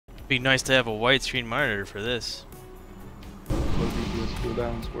Be nice to have a white screen monitor for this. Low DPS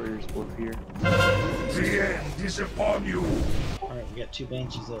cooldowns, warriors both here. The end is upon you! Alright, we got 2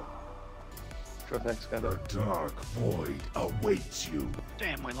 banshees up. Trothex got The up. dark void awaits you.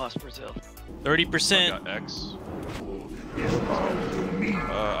 Damn, we lost Brazil. 30%. I got X. Is bound to me.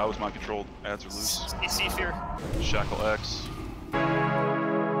 I was mind controlled. Ads are loose. CC fear. Shackle X.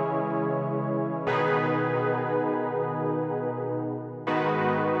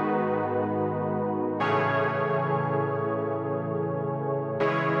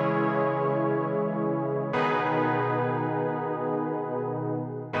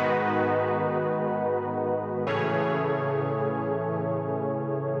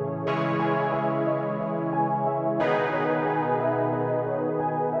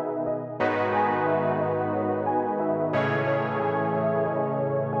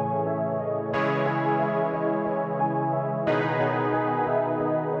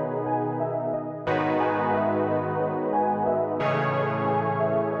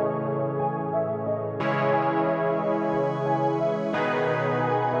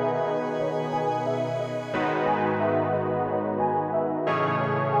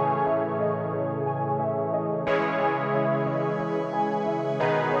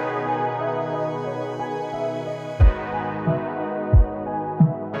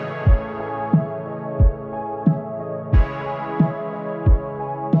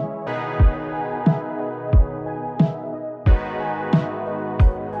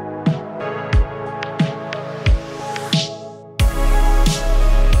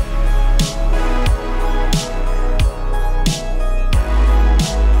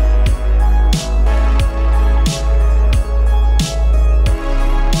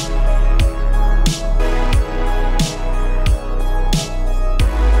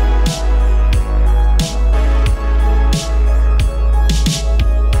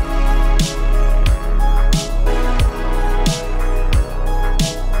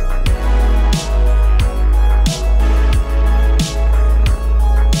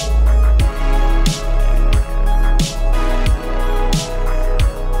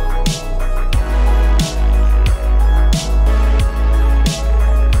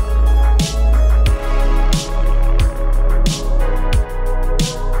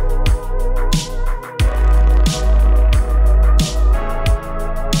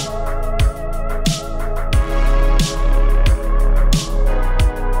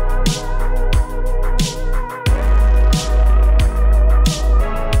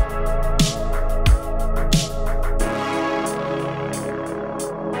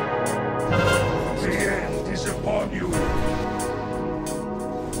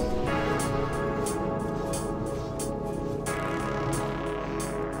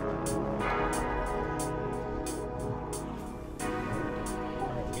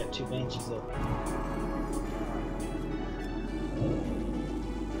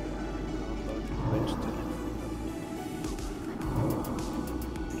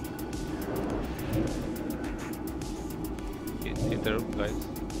 Interrupt, guys.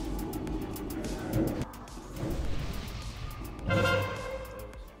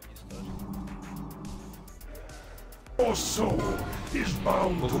 Your soul is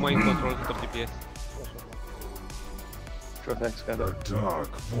bound to Movement me. control to top DPS. Trothex got The up.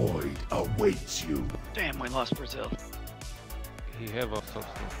 dark void awaits you. Damn, we lost Brazil. He have a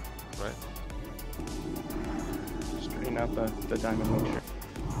substance, right? Straighten out the diamond mixture.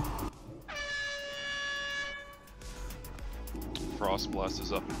 Frost Blast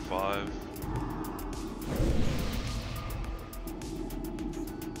is up in 5.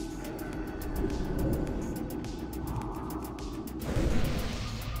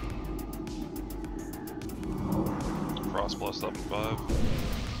 Frost Blast up in 5.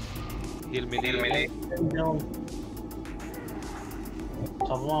 Heal melee.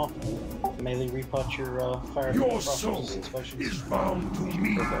 Top them off. Melee repot your fire. Your frost soul resistance potions. is bound to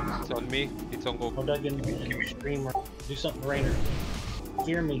me. It's on me. It's on go. Oh, Duggan, Screamer. Do something, Rainer.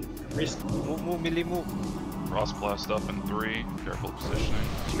 Fear me. Risk. Move, melee, move. Frost Blast up in 3. Careful positioning.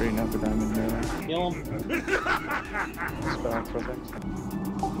 Straighten out the diamond melee. Kill him. Spell Trothex.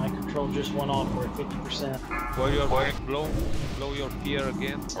 My control just went off. We're at 50%. Blow your fear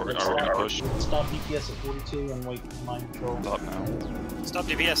again. Are we gonna push? Stop DPS at 42 and wait for my control. Stop now. Stop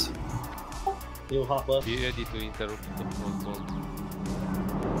DPS. He'll hop up. Be ready to interrupt the front wall.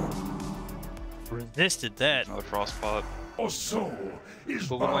 Resisted that. Another Frost Pot. Your soul is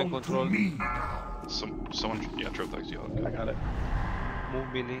Cover my bound to control. me. Someone, yeah, Trothex, you I got it. Move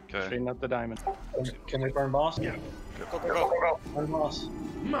melee. Okay. Straighten out the diamond. Can we burn boss? Yeah. Go. Burn boss.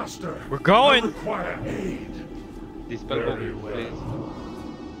 Master, We're going. I require aid. Dispel Very bomb, well.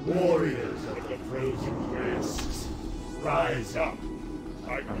 please. Warriors of the frozen wastes, rise up.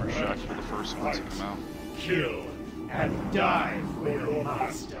 Remember Shack for the first ones to come out. Kill and die for your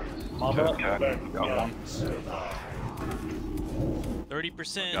master. Mob up. Okay, Let got none one. survive.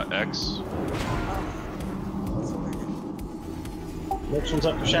 30%. Got X. Next one's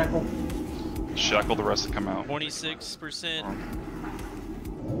up for Shackle. Shackle the rest to come out. 26%.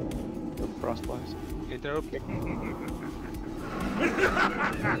 Frost blast. Interrupt.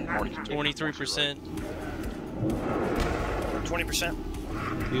 23%. 20%.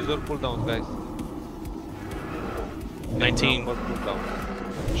 Use your cooldowns, guys. 19. For cooldown.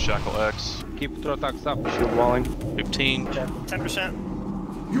 Shackle X. Keep throw attacks up. Shield walling. 15. 10%.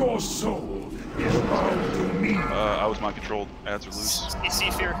 Your soul is bound to me. I was mind controlled. Ads are loose.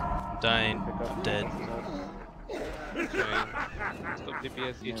 AC fear. Dying. Dead. Stop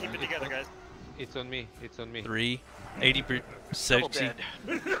DPS. Keep it together, guys. It's on me. It's on me. 3. 80%. Double dead.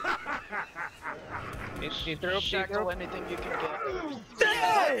 Interrupt. Shackle anything you can get.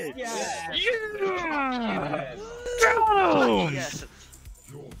 Boom! Yes.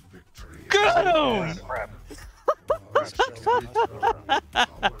 Your victory. Got him!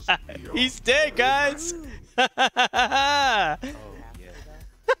 He's He's dead, guys!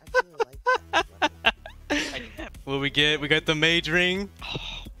 What we get? We got the mage ring,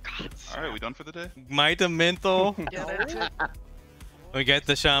 Alright, we done for the day? Might of Mental, Yeah, that's it. we got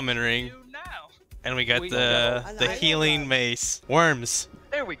the shaman ring, and we got We the healing mace. Worms.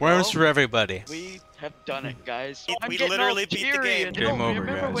 There we go. Worms for everybody. We have done it, guys. We I'm getting literally all beat the teary game. and- Game oh, over,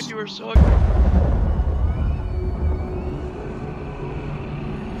 remember when guys. you were so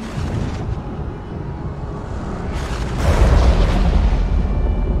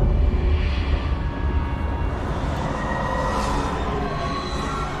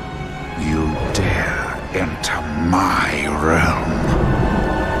You dare enter my realm.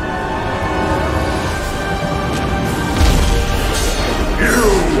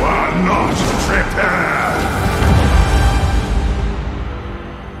 You are not prepared.